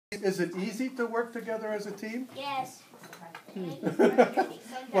Is it easy to work together as a team? Yes.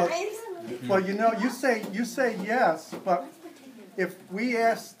 Well, you know, you say yes, but if we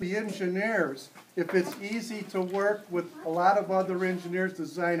ask the engineers if it's easy to work with a lot of other engineers to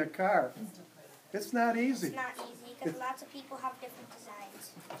design a car, it's not easy. It's not easy because lots of people have different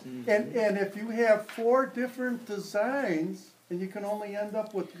designs. And if you have 4 different designs and you can only end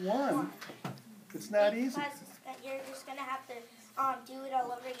up with one, it's not easy. Because you're just going to have to do it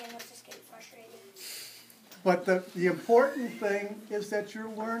all over again. It's just getting frustrating. But the important thing is that you're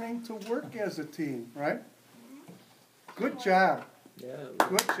learning to work as a team, right? Good job. Yeah.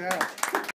 Good job.